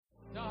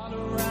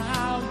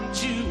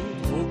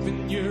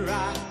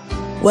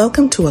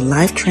Welcome to a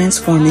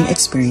life-transforming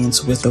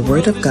experience with the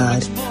Word of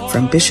God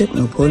from Bishop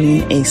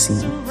Napoleon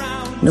Acien.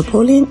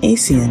 Napoleon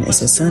Acien is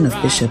the son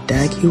of Bishop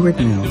Dag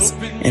Heward-Mills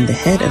and the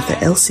head of the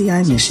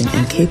LCI mission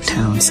in Cape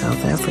Town,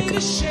 South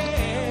Africa.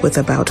 With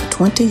about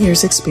 20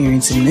 years'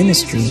 experience in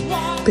ministry,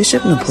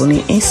 Bishop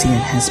Napoleon Acien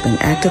has been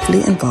actively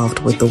involved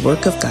with the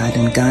work of God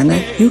in Ghana,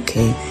 UK,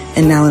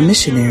 and now a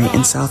missionary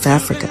in South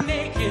Africa.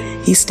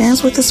 He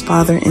stands with his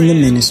father in the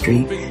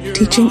ministry,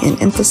 teaching and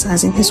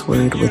emphasizing his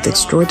word with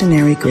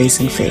extraordinary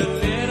grace and faith.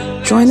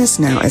 Join us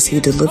now as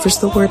he delivers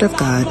the word of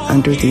God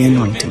under the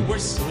anointing.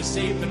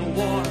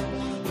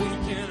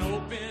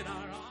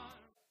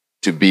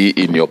 To be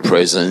in your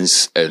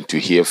presence and to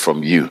hear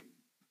from you.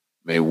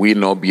 May we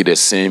not be the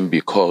same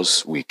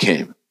because we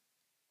came.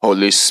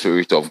 Holy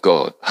Spirit of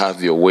God,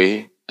 have your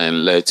way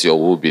and let your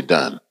will be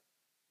done.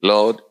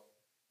 Lord,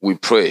 we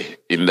pray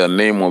in the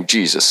name of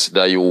Jesus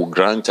that you will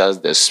grant us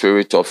the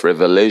spirit of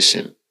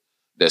revelation,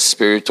 the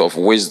spirit of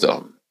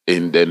wisdom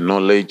in the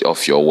knowledge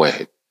of your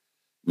word.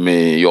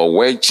 May your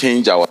word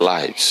change our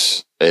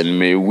lives and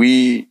may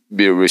we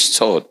be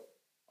restored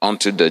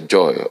unto the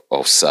joy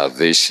of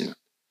salvation.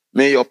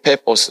 May your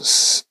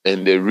purposes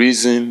and the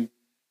reason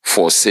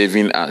for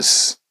saving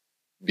us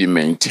be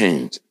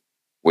maintained.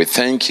 We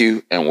thank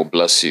you and we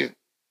bless you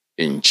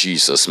in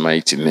Jesus'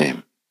 mighty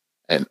name.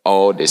 And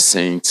all the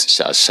saints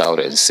shall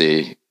shout and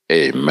say,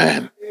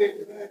 Amen.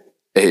 Amen.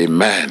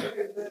 Amen.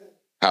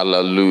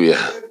 Hallelujah.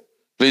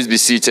 Please be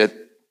seated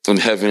in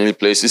heavenly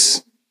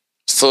places.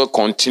 Still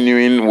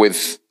continuing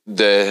with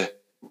the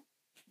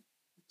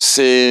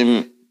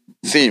same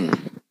theme.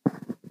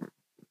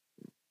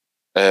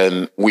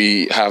 And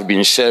we have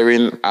been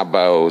sharing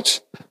about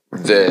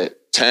the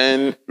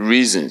 10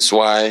 reasons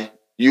why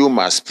you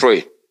must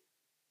pray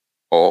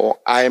or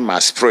I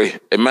must pray.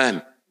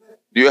 Amen.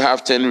 Do you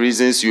have 10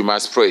 reasons you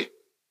must pray?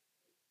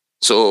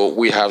 So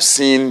we have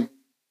seen,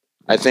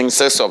 I think,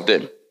 6 of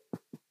them.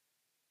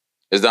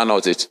 Is that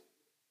not it?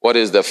 What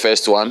is the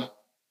first one?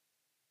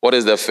 What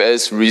is the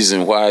first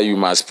reason why you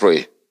must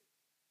pray?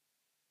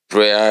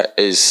 Prayer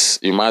is,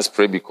 you must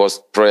pray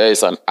because prayer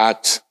is an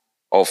act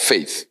of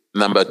faith.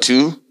 Number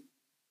 2,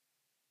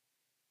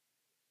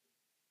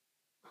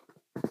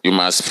 you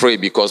must pray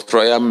because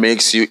prayer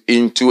makes you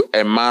into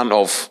a man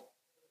of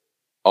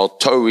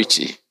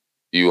authority.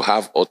 You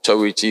have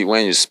authority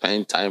when you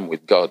spend time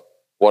with God.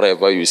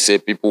 Whatever you say,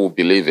 people will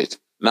believe it.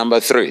 Number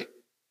 3,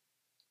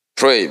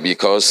 pray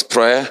because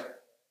prayer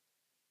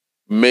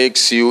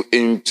makes you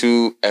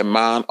into a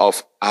man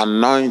of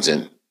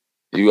anointing.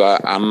 You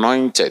are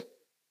anointed.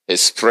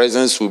 His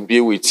presence will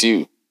be with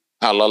you.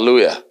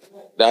 Hallelujah.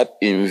 That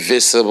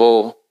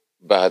invisible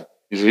but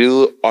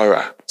real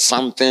aura.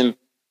 Something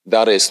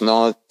that is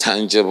not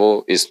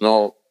tangible, is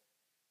not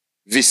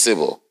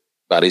visible,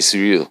 but is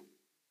real.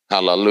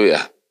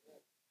 Hallelujah.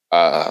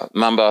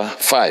 Number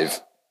 4.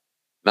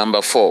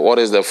 What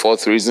is the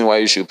 4th reason why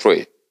you should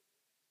pray?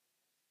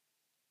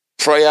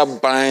 Prayer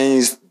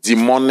binds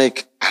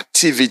demonic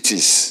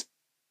activities.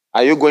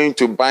 Are you going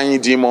to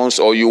bind demons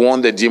or you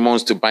want the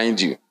demons to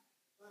bind you?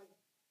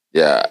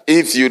 Yeah.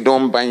 If you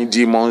don't bind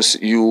demons,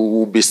 you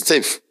will be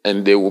stiff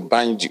and they will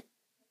bind you.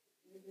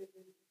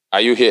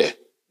 Are you here?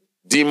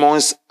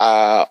 Demons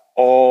are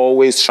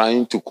always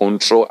trying to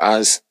control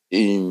us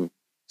in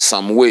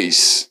some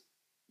ways.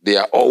 They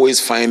are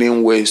always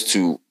finding ways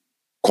to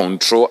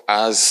control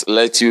us,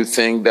 let you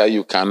think that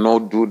you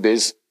cannot do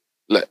this.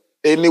 Like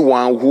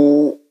anyone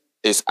who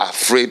is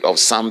afraid of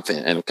something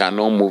and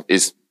cannot move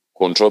is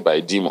controlled by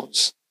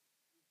demons.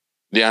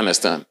 Do you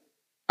understand?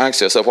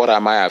 Ask yourself, what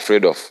am I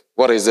afraid of?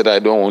 What is it I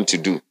don't want to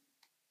do?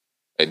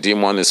 A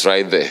demon is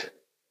right there.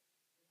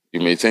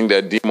 You may think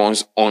that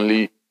demons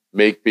only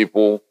make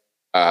people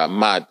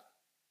mad.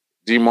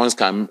 Demons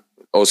can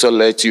also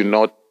let you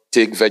not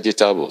take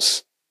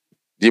vegetables.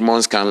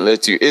 Demons can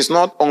let you. It's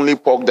not only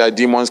pork that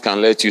demons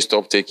can let you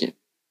stop taking.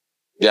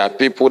 There are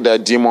people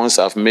that demons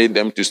have made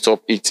them to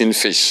stop eating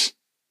fish.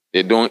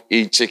 They don't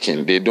eat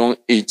chicken. They don't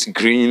eat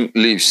green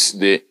leaves.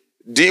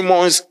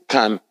 Demons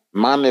can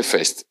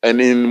manifest.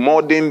 And in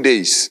modern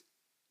days,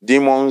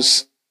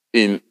 demons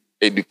in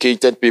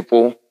educated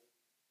people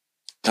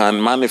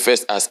can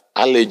manifest as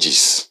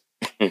allergies.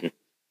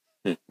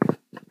 You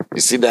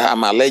see that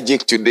I'm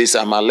allergic to this,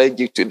 I'm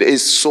allergic to this.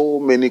 It's so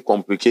many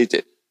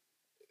complicated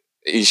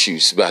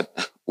issues,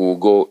 but we'll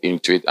go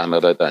into it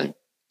another time.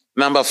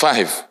 Number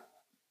 5.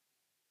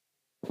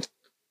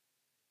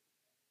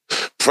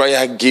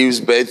 Prayer gives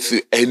birth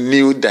to a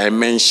new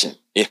dimension.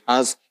 It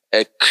has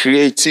a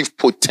creative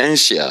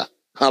potential.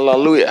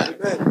 Hallelujah.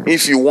 Amen.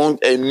 If you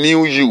want a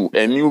new you,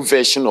 a new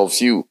version of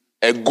you,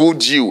 a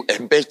good you,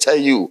 a better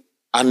you,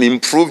 an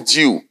improved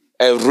you,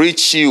 a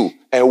rich you,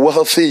 a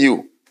wealthy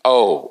you,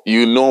 oh,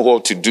 you know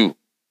what to do.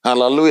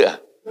 Hallelujah.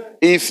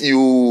 If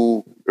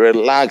you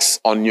relax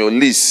on your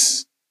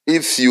list,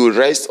 if you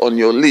rest on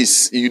your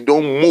list, you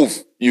don't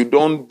move, you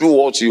don't do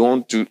what you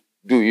want to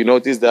do. You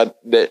notice that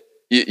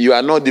you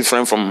are not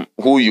different from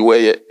who you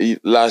were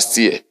last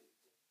year.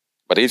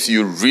 But if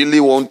you really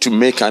want to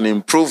make an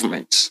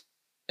improvement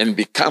and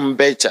become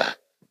better,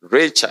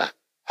 richer,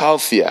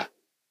 healthier,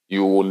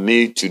 you will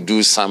need to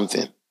do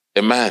something.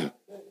 Amen.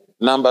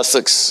 Number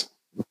 6.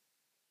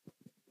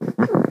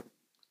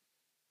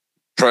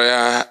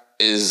 Prayer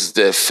is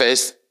the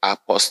first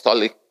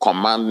apostolic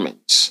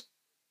commandment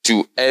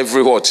to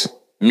every what?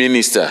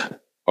 Minister.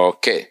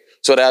 Okay.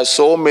 So there are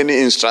so many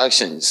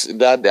instructions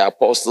that the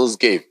apostles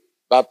gave.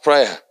 But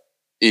prayer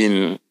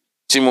in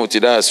Timothy,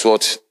 that's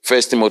what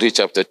 1 Timothy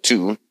chapter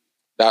 2,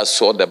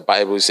 that's what the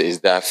Bible says.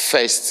 That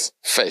first.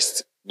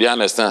 Do you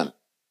understand?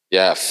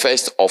 Yeah,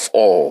 first of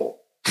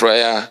all,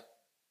 prayer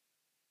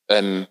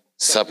and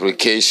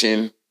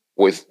supplication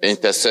with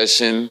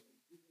intercession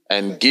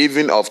and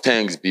giving of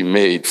thanks be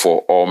made for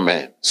all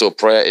men. So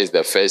prayer is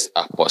the first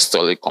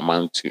apostolic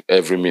command to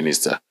every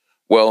minister.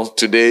 Well,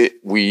 today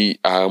we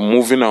are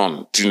moving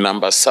on to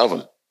number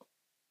 7.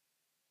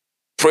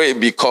 Pray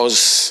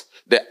because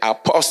the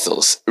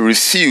apostles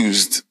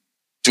refused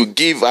to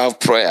give up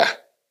prayer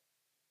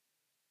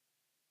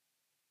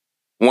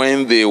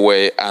when they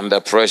were under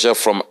pressure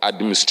from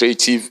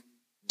administrative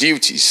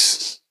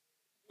duties.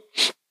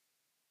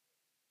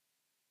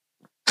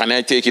 Can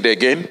I take it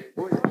again?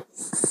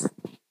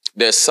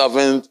 The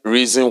 7th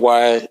reason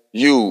why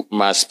you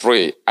must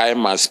pray, I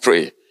must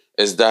pray,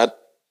 is that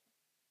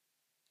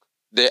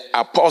the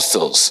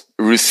apostles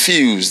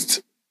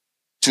refused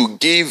to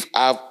give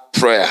up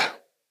prayer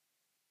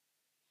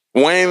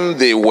when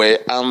they were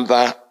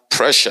under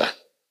pressure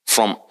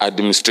from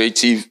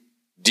administrative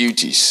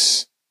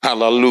duties.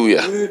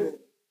 Hallelujah.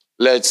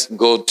 Let's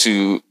go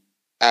to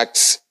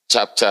Acts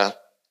chapter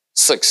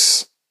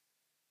 6.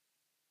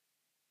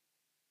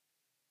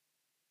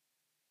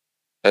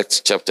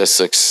 Acts chapter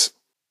 6.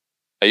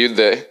 Are you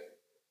there?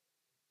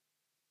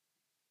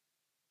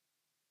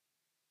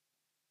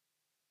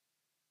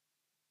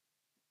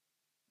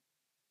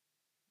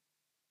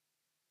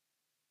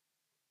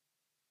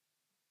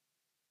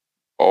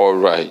 All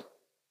right.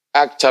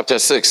 Acts chapter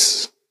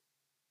 6.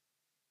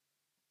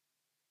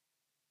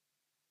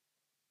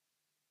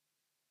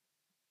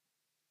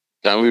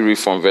 Can we read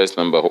from verse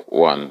number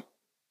 1?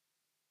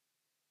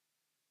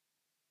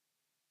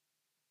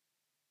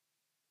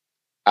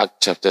 Acts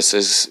chapter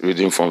 6,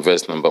 reading from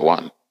verse number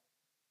 1.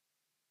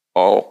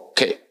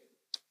 Okay.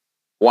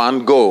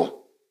 1,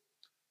 go.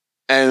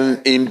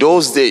 And in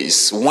those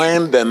days,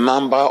 when the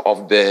number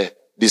of the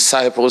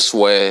disciples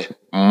were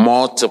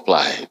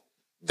multiplied,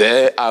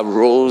 there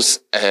arose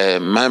a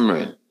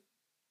murmuring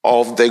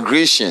of the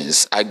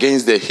Grecians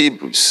against the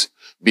Hebrews,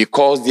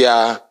 because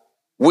their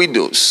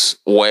widows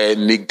were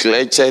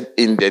neglected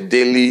in the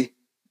daily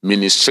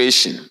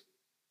ministration.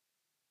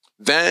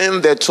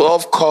 Then the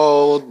 12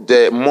 called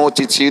the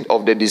multitude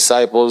of the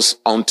disciples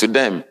unto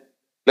them.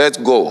 Let's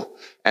go.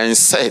 And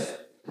said,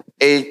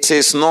 it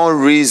is no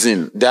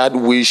reason that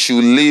we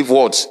should leave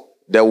what?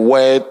 The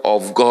word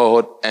of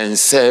God and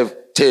serve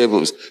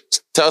tables.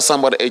 Tell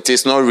somebody, it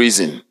is no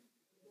reason.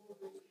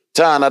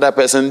 Tell another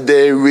person,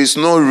 there is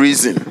no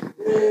reason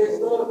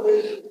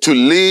to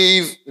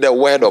leave the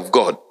word of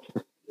God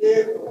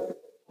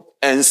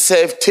and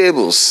serve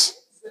tables.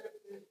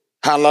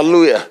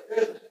 Hallelujah.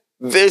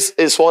 This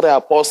is what the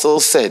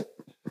apostles said.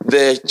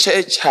 The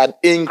church had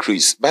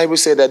increased. Bible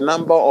said the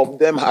number of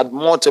them had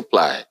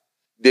multiplied.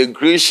 The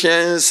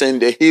Grecians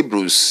and the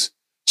Hebrews,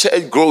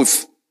 church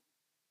growth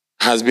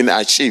has been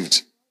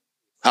achieved.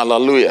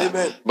 Hallelujah.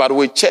 Amen. But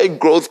with church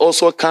growth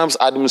also comes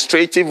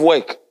administrative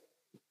work,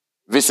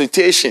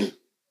 visitation,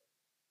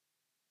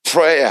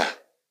 prayer,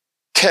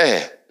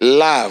 care,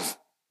 love.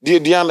 Do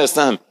you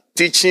understand?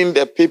 Teaching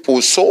the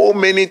people. So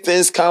many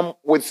things come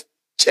with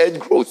church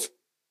growth.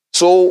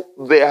 So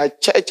their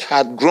church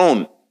had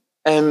grown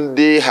and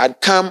they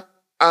had come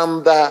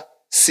under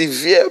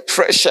severe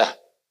pressure.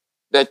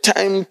 The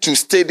time to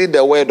study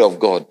the word of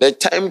God, the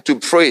time to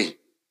pray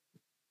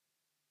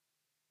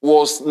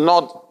was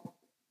not,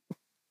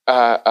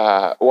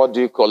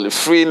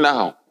 free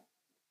now.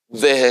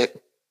 The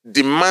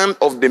demand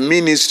of the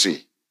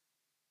ministry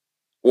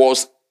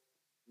was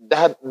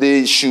that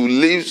they should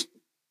leave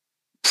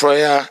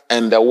prayer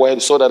and the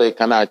word so that they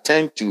can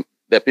attend to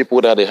the people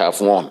that they have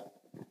won.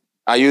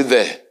 Are you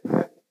there?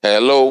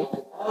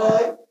 Hello?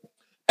 Hi.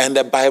 And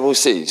the Bible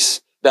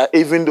says that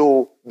even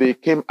though they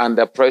came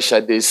under pressure,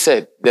 they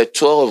said, the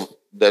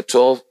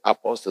 12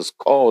 apostles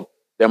called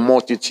the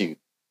multitude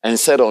and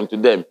said unto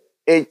them,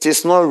 it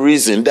is no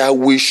reason that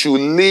we should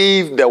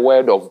leave the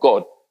word of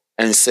God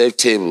and serve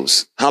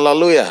tables.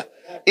 Hallelujah.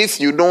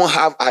 If you don't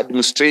have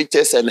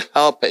administrators and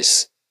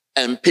helpers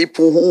and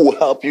people who will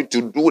help you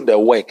to do the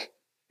work,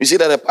 you see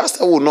that the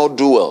pastor will not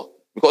do well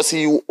because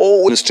he will owe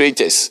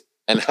administrators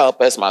and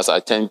helpers must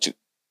attend to.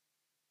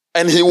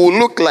 And he will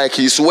look like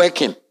he's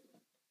working.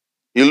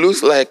 He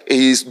looks like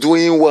he's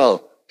doing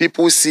well.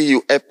 People see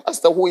you. A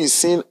pastor who is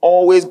seen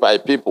always by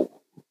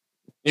people,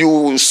 you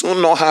will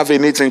soon not have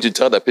anything to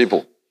tell the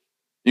people.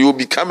 You will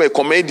become a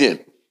comedian.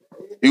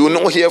 You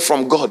will not hear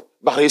from God.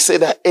 But he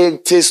said that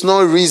it is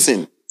no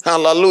reason.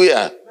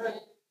 Hallelujah.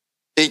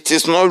 It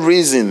is no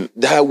reason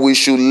that we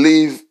should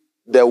leave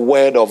the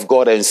word of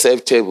God and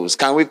serve tables.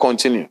 Can we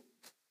continue?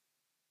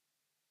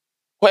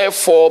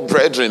 Wherefore,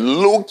 brethren,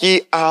 look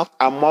ye out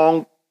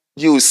among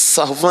you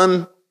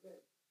 7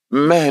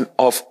 men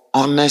of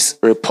honest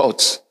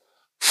report,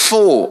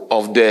 full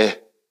of the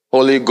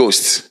Holy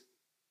Ghost.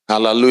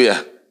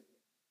 Hallelujah.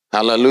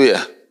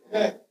 Hallelujah.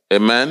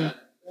 Amen.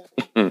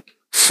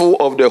 Full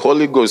of the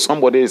Holy Ghost.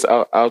 Somebody is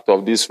out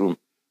of this room.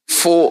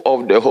 Full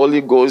of the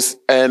Holy Ghost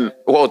and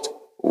what?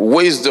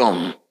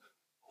 Wisdom.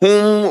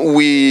 Whom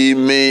we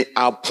may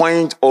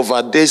appoint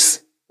over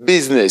this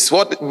business.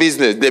 What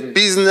business? The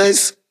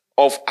business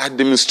of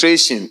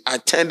administration,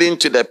 attending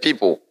to the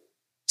people,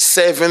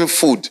 serving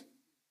food.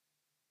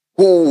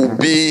 Who will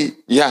be,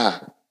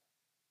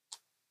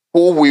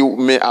 who we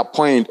may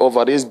appoint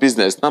over this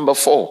business. Number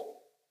 4.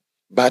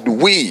 But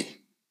we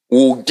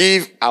will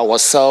give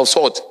ourselves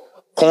what?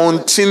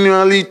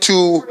 Continually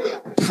to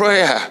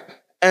prayer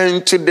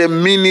and to the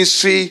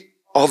ministry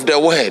of the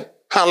word.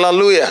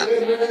 Hallelujah.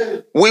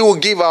 Amen. We will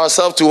give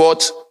ourselves to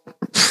what?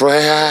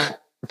 Prayer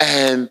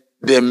and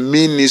the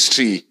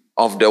ministry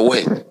of the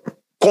word.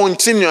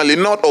 Continually,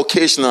 not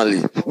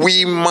occasionally.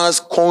 We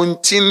must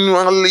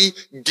continually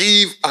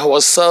give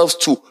ourselves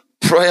to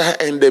prayer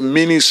and the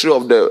ministry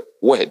of the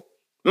word.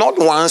 Not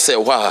once a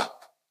while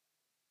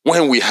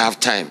when we have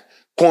time.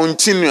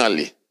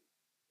 Continually.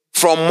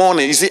 From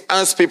morning, you see,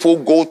 as people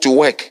go to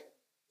work,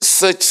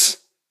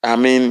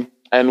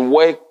 and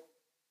work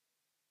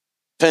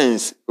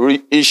things,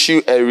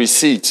 issue a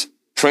receipt,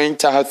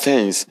 print out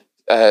things,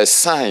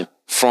 sign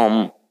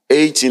from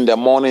 8 in the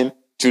morning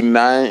to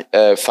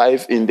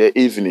 5 in the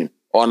evening,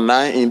 or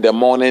 9 in the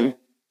morning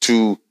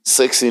to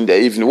 6 in the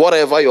evening,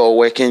 whatever your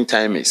working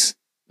time is,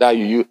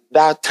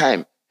 that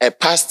time, a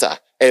pastor,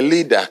 a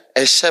leader,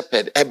 a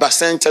shepherd, a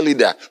bacenta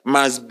leader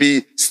must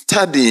be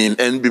studying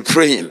and be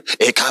praying.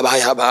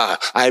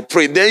 I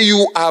pray. Then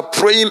you are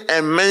praying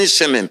and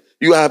mentioning.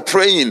 You are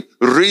praying,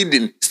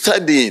 reading,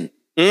 studying,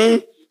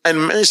 and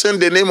mention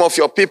the name of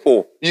your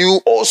people. You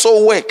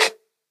also work.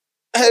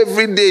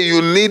 Every day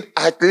you need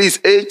at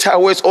least 8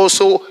 hours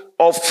also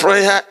of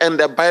prayer and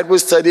the Bible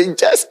study,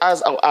 just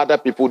as other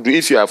people do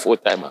if you are a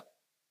full-timer.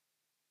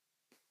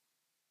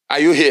 Are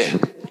you here?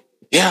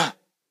 Yeah.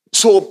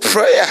 So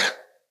prayer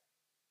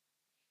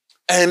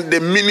and the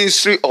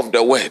ministry of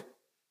the word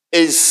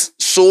is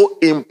so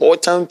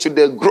important to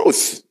the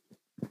growth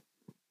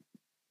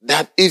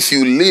that if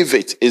you leave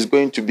it, it's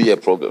going to be a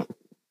problem.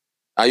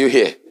 Are you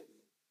here?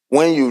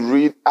 When you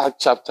read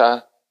Acts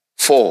chapter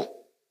 4,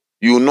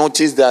 you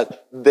notice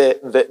that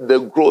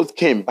the growth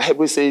came.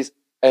 Bible says,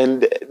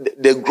 and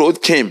the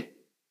growth came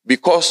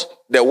because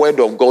the word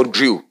of God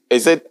grew.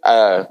 Is it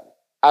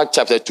Acts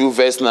chapter 2,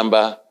 verse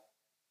number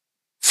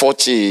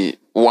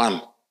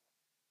 41?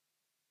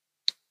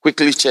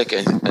 Quickly check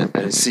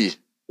and see.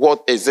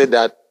 What is it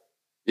that,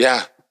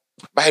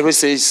 Bible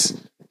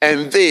says,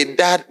 and they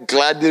that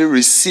gladly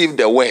received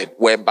the word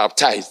were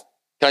baptized.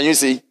 Can you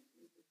see?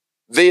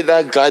 They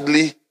that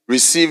gladly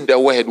received the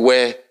word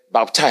were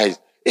baptized.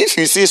 If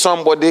you see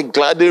somebody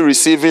gladly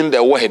receiving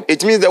the word,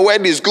 it means the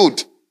word is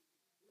good.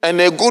 And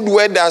a good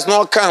word does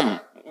not come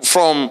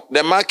from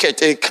the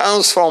market. It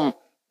comes from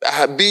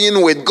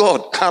being with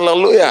God.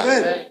 Hallelujah.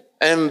 Amen.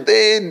 And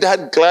they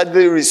that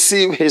gladly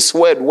received his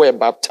word were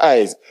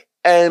baptized.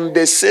 And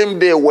the same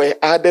day were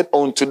added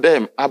unto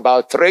them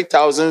about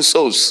 3,000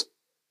 souls.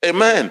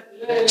 Amen.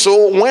 Amen.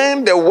 So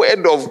when the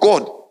word of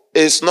God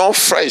is not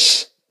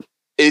fresh,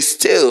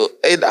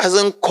 it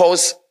doesn't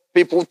cause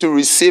people to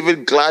receive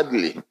it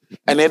gladly.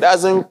 And it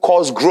doesn't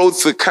cause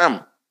growth to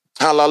come.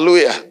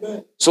 Hallelujah.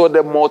 Amen. So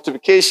the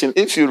multiplication,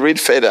 if you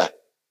read further,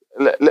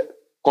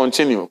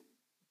 continue.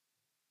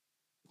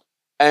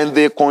 And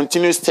they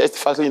continue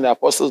steadfastly in the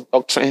apostles'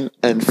 doctrine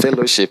and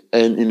fellowship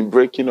and in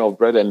breaking of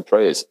bread and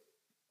prayers.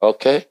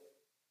 Okay?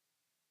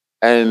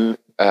 And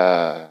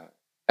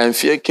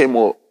fear came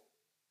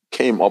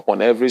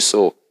upon every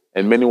soul,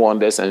 and many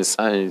wonders and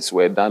signs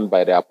were done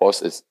by the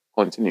apostles.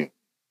 Continue.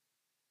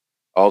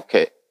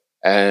 Okay.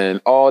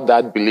 And all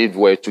that believed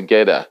were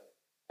together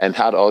and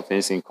had all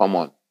things in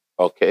common.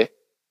 Okay?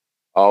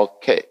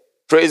 Okay.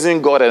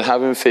 Praising God and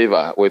having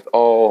favor with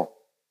all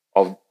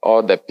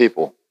the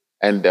people.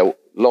 And the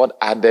Lord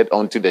added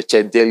unto the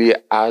church daily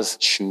as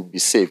should be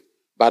saved.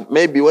 But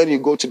maybe when you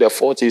go to the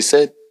 40, he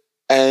said,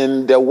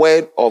 and the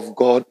word of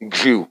God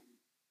grew.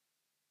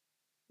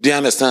 Do you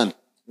understand?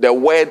 The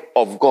word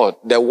of God,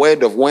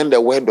 when the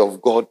word of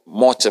God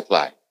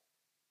multiplied,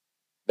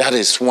 that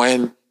is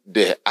when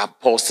the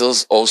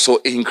apostles also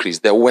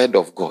increased, the word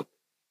of God.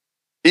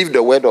 If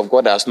the word of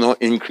God has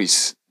not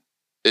increased,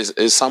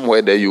 is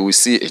somewhere that you will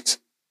see it.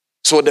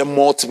 So the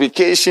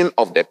multiplication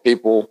of the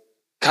people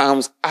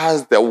comes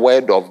as the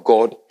word of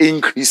God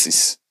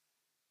increases.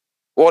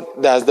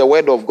 What does the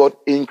word of God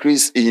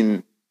increase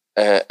in?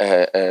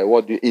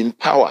 In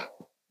power?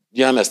 Do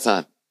you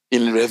understand?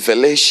 In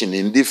revelation,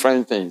 in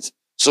different things.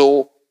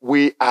 So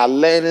we are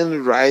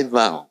learning right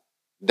now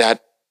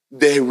that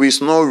there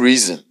is no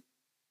reason.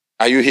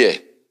 Are you here?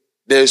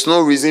 There is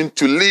no reason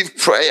to leave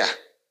prayer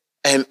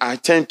and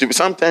attend to.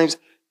 Sometimes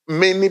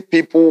many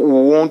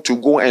people want to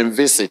go and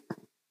visit,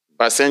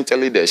 but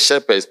essentially the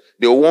shepherds,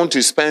 They want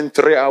to spend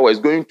 3 hours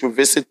going to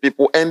visit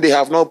people and they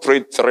have not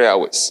prayed 3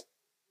 hours.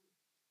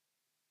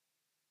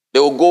 They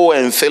will go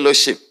and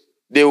fellowship.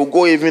 They will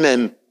go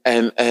even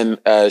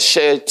and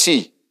share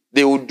tea.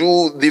 They will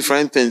do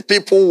different things.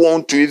 People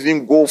want to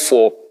even go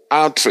for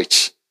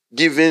outreach,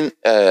 giving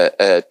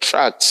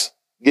tracts,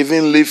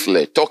 giving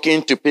leaflet,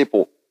 talking to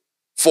people.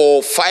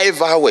 For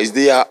 5 hours,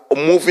 they are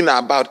moving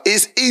about.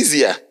 It's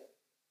easier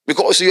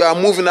because you are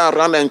moving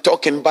around and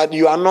talking, but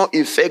you are not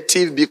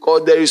effective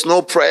because there is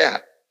no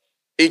prayer.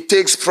 It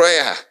takes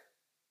prayer,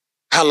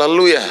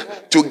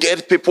 hallelujah, to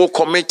get people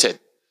committed.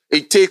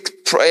 It takes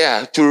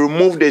prayer to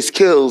remove the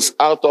scales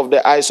out of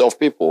the eyes of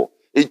people.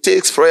 It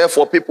takes prayer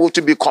for people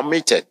to be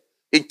committed.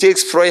 It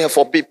takes prayer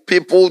for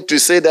people to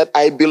say that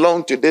I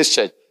belong to this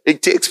church.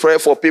 It takes prayer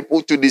for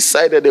people to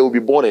decide that they will be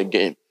born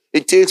again.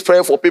 It takes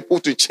prayer for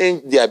people to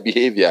change their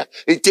behavior.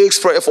 It takes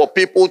prayer for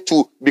people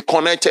to be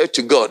connected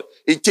to God.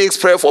 It takes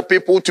prayer for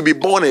people to be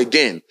born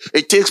again.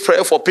 It takes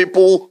prayer for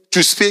people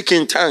to speak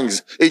in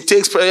tongues. It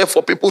takes prayer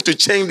for people to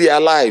change their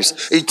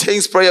lives. It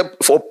takes prayer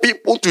for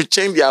people to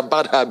change their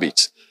bad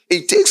habits.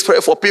 It takes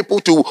prayer for people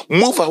to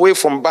move away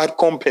from bad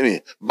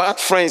company, bad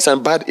friends,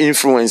 and bad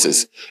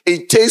influences.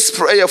 It takes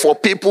prayer for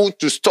people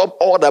to stop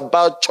all the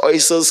bad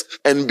choices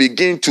and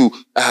begin to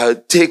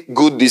take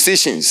good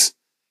decisions.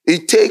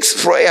 It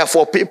takes prayer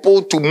for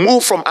people to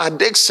move from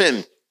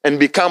addiction and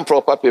become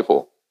proper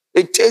people.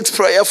 It takes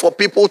prayer for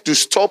people to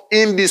stop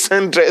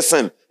indecent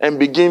dressing and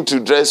begin to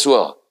dress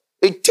well.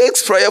 It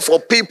takes prayer for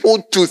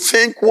people to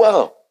think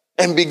well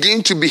and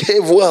begin to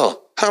behave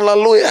well.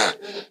 Hallelujah.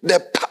 The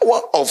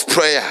power of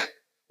prayer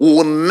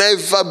will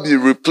never be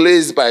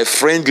replaced by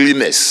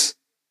friendliness.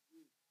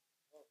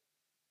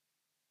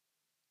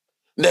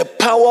 The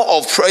power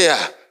of prayer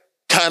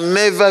can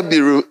never be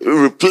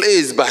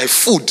replaced by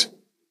food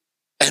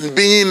and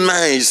being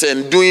nice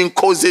and doing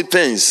cozy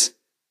things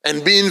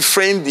and being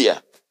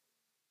friendlier.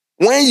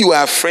 When you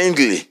are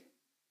friendly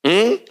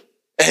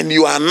and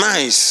you are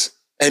nice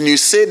and you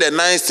say the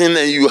nice thing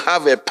and you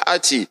have a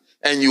party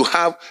and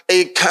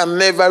it can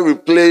never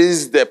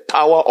replace the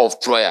power of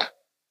prayer.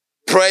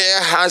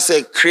 Prayer has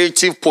a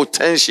creative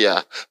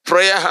potential.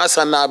 Prayer has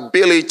an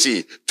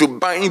ability to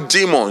bind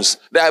demons.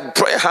 That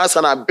prayer has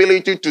an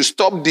ability to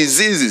stop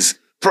diseases.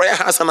 Prayer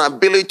has an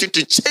ability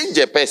to change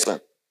a person.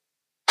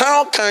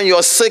 How can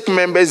your sick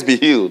members be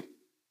healed?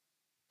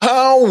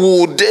 How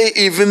would they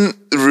even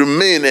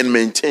remain and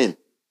maintain?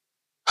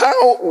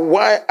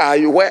 Where are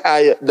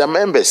the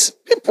members?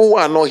 People who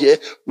are not here,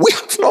 we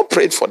have not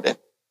prayed for them.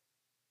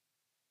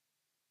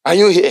 Are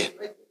you here?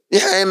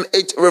 Yeah, and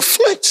it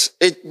reflects.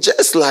 It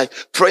just like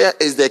prayer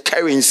is the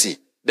currency.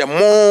 The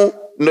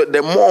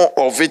more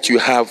of it you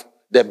have,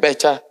 the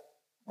better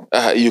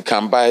you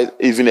can buy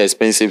even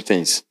expensive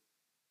things.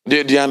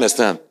 Do you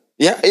understand?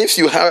 Yeah, if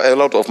you have a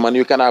lot of money,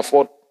 you can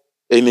afford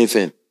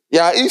anything.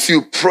 Yeah, if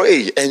you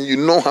pray and you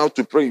know how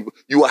to pray,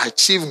 you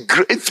achieve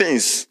great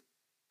things.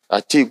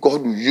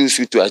 God will use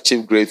you to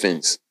achieve great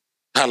things.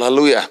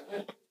 Hallelujah.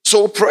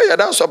 So prayer,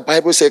 that's what the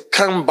Bible says,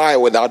 come by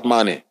without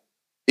money.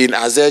 In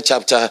Isaiah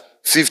chapter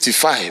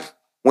 55,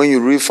 when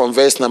you read from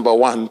verse number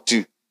 1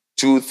 to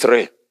 2,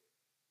 3,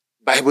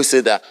 Bible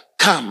says that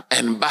come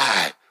and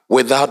buy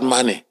without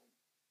money.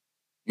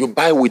 You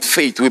buy with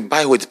faith, we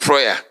buy with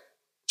prayer.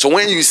 So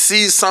when you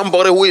see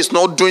somebody who is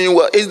not doing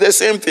well, it's the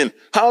same thing.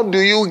 How do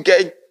you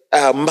get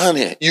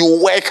money?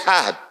 You work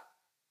hard.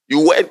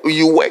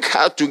 You work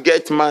hard to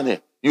get money.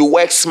 You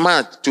work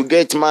smart to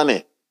get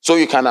money so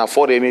you can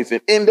afford anything.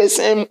 In the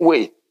same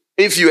way,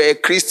 if you are a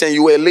Christian,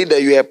 you are a leader,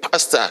 you are a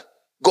pastor,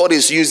 God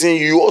is using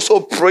you. You also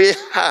pray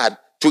hard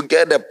to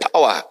get the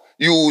power.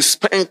 You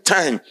spend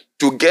time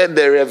to get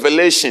the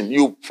revelation.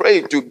 You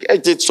pray to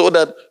get it so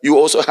that you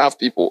also have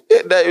people.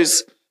 There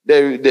is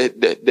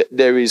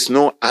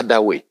no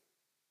other way.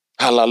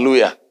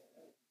 Hallelujah.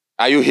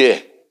 Are you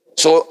here?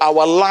 So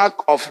our lack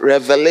of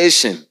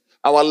revelation,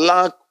 our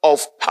lack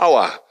of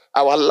power,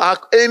 our lack,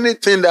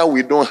 anything that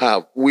we don't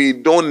have, we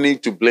don't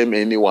need to blame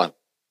anyone.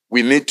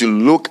 We need to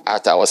look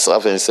at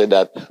ourselves and say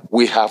that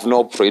we have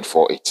not prayed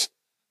for it.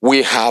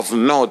 We have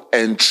not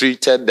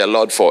entreated the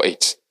Lord for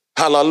it.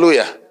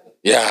 Hallelujah.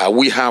 Yeah,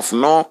 we have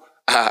not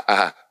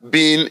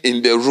been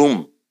in the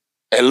room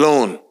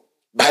alone.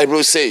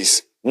 Bible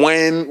says,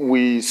 when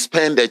we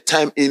spend the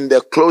time in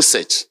the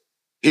closet,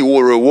 He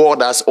will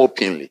reward us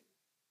openly.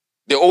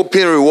 The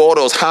open reward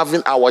of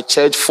having our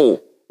church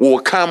full will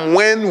come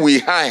when we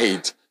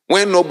hide,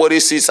 when nobody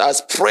sees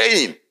us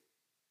praying.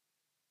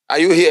 Are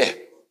you here?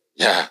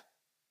 Yeah.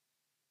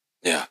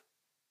 Yeah.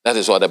 That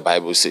is what the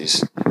Bible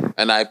says.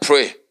 And I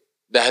pray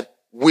that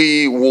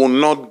we will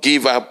not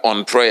give up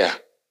on prayer,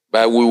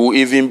 but we will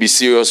even be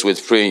serious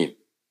with praying.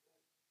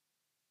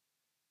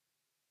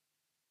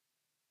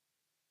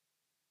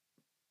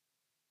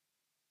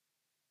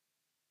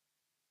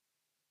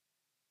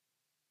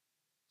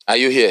 Are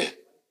you here?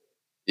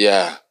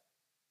 Yeah.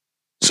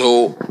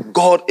 So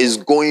God is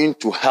going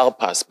to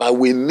help us, but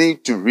we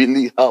need to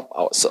really help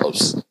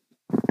ourselves.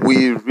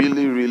 We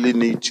really, really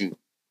need to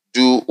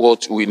do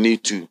what we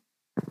need to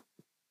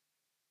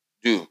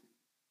do.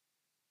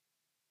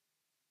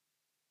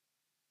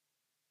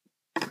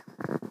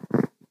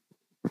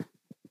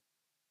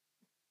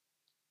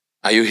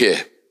 Are you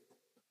here?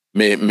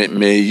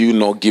 May you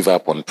not give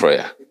up on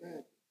prayer.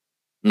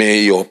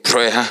 May your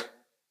prayer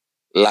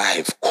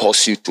life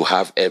cause you to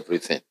have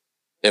everything.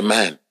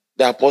 Amen.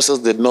 The apostles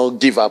did not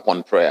give up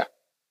on prayer.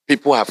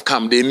 People have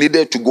come. They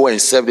needed to go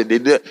and serve.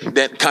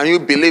 Can you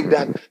believe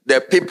that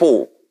the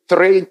people,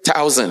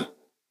 3,000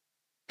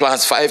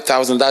 plus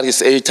 5,000, that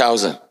is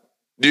 8,000.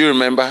 Do you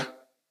remember?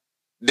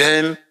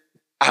 Then,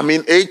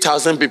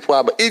 8,000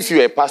 people. If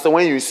you're a pastor,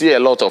 when you see a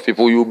lot of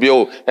people, you'll be,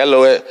 oh,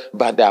 hello.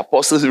 But the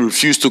apostles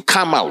refused to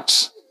come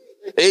out.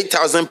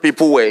 8,000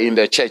 people were in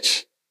the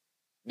church.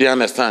 Do you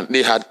understand?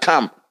 They had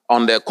come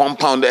on the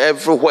compound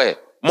everywhere.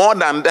 More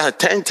than that,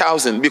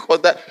 10,000. Because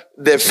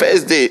the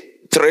first day,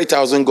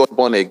 3,000 got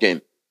born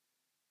again.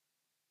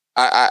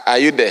 Are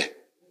you there?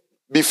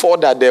 Before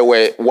that, there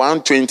were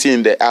 120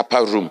 in the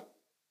upper room.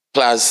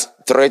 Plus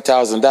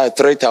 3,000. That's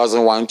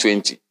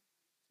 3,120.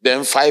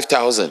 Then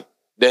 5,000.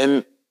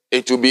 Then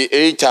it will be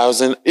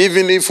 8,000.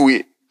 Even if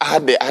we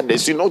add the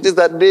others, you notice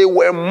that they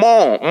were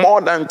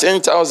more than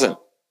 10,000.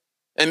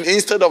 And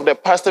instead of the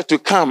pastor to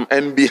come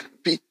and be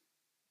happy,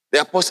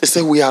 the apostle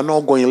said, we are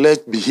not going, let's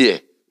be here.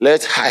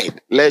 Let's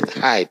hide. Let's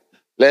hide.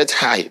 Let's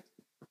hide.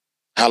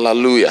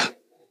 Hallelujah.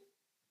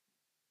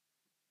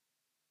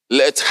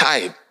 Let's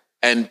hide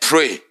and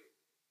pray.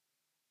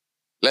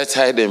 Let's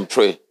hide and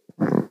pray.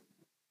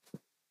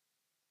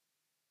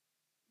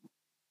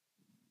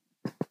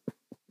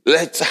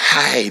 Let's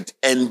hide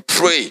and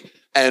pray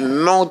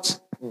and not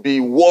be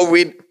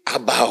worried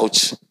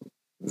about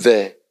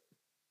the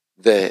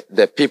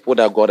people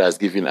that God has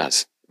given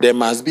us. There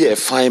must be a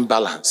fine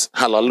balance.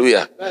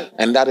 Hallelujah.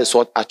 And that is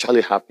what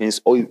actually happens,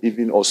 or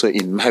even also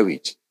in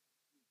marriage.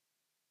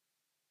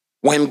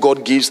 When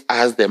God gives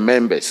us the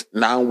members,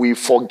 now we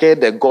forget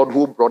the God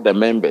who brought the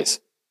members.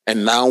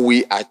 And now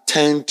we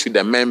attend to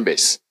the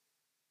members.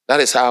 That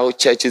is how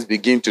churches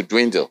begin to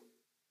dwindle.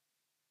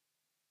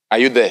 Are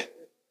you there?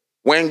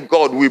 When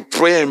we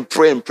pray and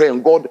pray and pray,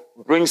 and God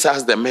brings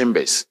us the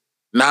members.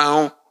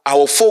 Now,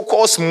 our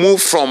focus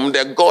moves from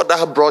the God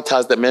that brought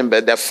us the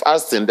members, the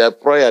fasting, the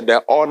prayer, the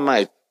all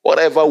night,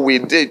 whatever we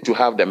did to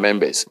have the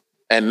members.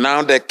 And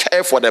now the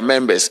care for the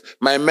members.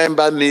 My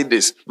member needs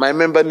this. My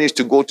member needs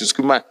to go to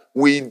school.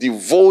 We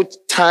devote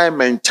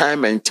time and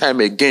time and time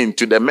again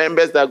to the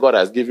members that God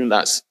has given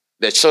us,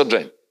 the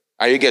children.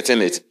 Are you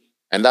getting it?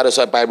 And that is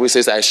what the Bible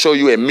says, I show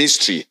you a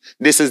mystery.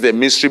 This is the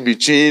mystery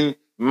between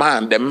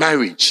man, the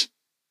marriage.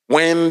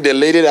 When the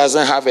lady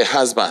doesn't have a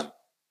husband,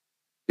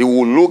 it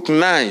will look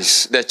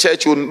nice. The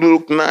church will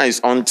look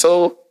nice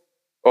until,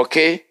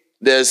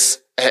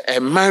 there's a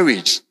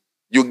marriage.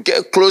 You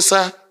get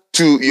closer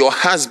to your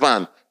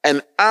husband,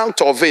 and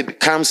out of it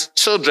comes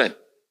children.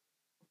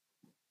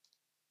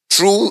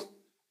 Through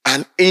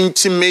an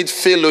intimate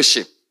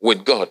fellowship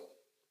with God.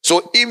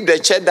 So if the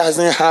church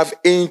doesn't have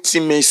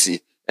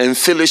intimacy and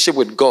fellowship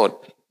with God,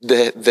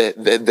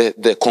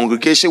 the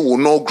congregation will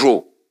not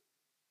grow.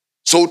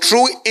 So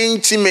through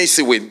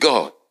intimacy with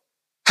God,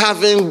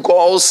 having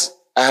God's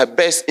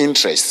best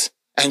interest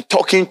and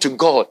talking to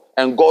God,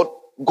 and God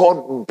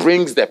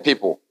brings the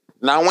people.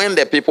 Now when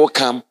the people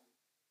come,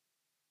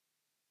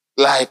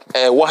 like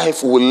a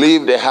wife will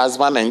leave the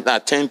husband and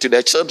attend to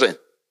the children,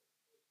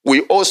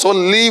 we also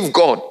leave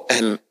God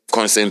and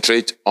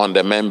concentrate on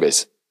the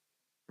members.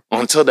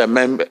 Until the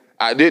member,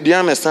 do you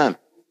understand?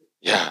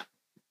 Yeah.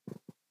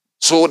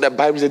 So the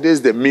Bible says this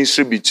is the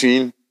mystery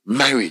between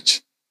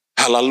marriage.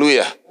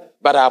 Hallelujah.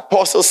 But the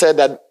apostle said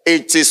that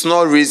it is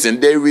no reason,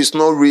 there is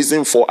no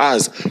reason for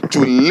us to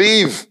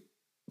leave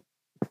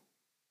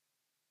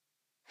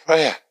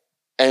prayer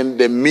and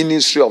the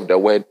ministry of the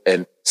word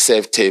and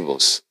serve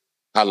tables.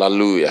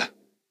 Hallelujah.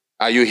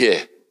 Are you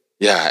here?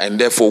 Yeah, and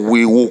therefore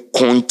we will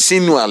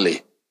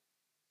continually.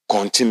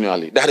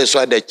 That is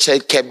why the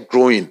church kept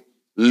growing,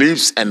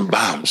 leaps and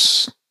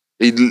bounds.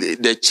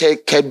 The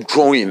church kept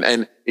growing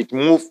and it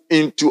moved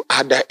into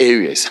other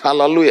areas.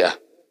 Hallelujah.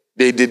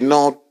 They did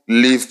not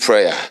leave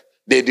prayer.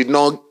 They did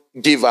not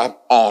give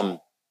up on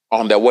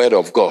the word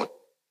of God.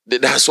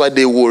 That's why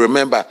they will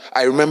remember.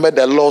 I remember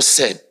the Lord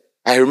said,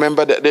 do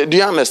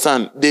you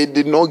understand? They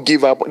did not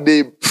give up.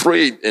 They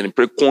prayed and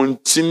prayed,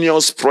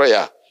 continuous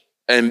prayer,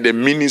 and the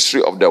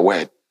ministry of the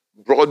word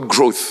brought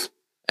growth.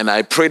 And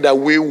I pray that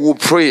we will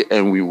pray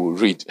and we will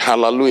read.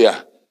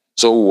 Hallelujah.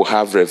 So we will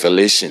have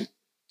revelation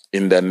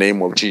in the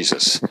name of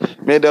Jesus.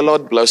 May the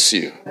Lord bless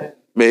you.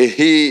 May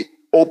he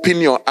open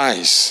your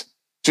eyes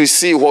to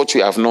see what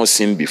you have not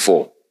seen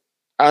before.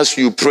 As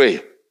you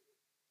pray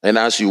and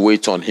as you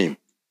wait on him,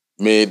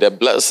 may the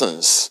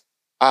blessings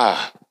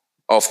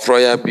of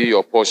prayer be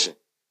your portion.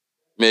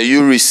 May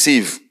you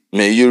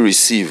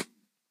receive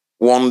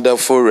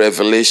wonderful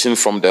revelation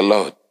from the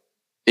Lord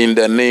in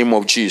the name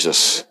of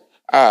Jesus.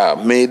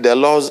 May the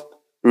Lord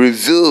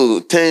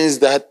reveal things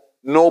that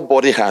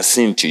nobody has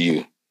seen to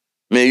you.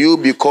 May you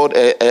be called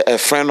a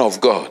friend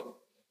of God,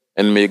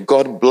 and may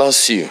God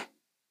bless you,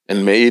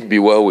 and may it be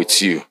well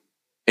with you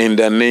in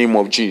the name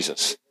of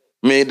Jesus.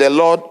 May the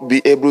Lord be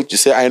able to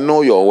say, I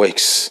know your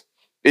works.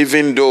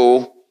 Even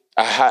though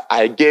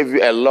I gave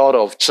you a lot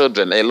of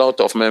children, a lot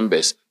of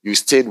members, you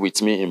stayed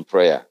with me in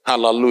prayer.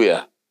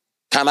 Hallelujah.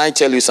 Can I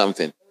tell you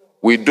something?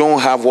 We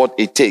don't have what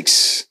it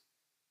takes.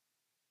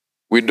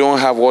 We don't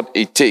have what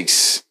it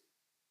takes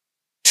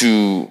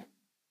to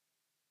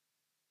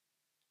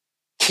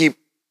keep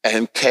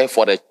and care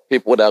for the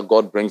people that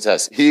God brings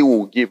us. He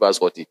will give us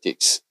what it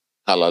takes.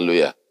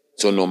 Hallelujah.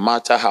 So no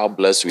matter how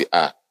blessed we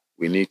are,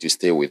 we need to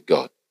stay with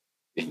God.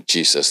 In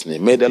Jesus'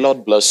 name. May the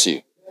Lord bless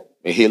you.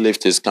 May he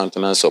lift his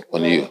countenance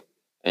upon you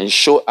and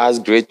show us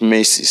great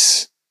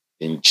mercies.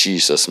 In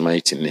Jesus'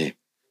 mighty name.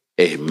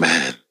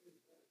 Amen.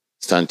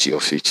 Stand to your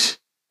feet.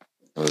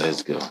 And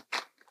let's go.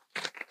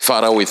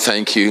 Father, we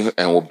thank you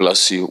and we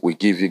bless you. We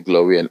give you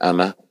glory and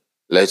honor.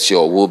 Let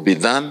your will be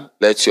done.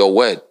 Let your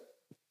word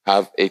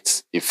have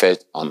its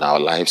effect on our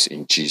lives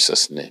in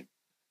Jesus' name.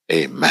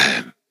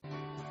 Amen.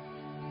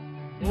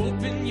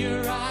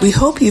 We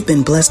hope you've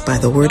been blessed by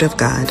the Word of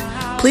God.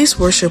 Please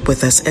worship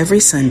with us every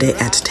Sunday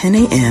at 10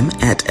 a.m.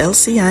 at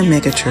LCI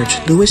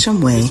Megachurch,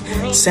 Lewisham Way,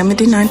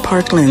 79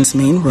 Parklands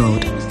Main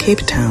Road,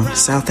 Cape Town,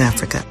 South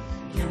Africa.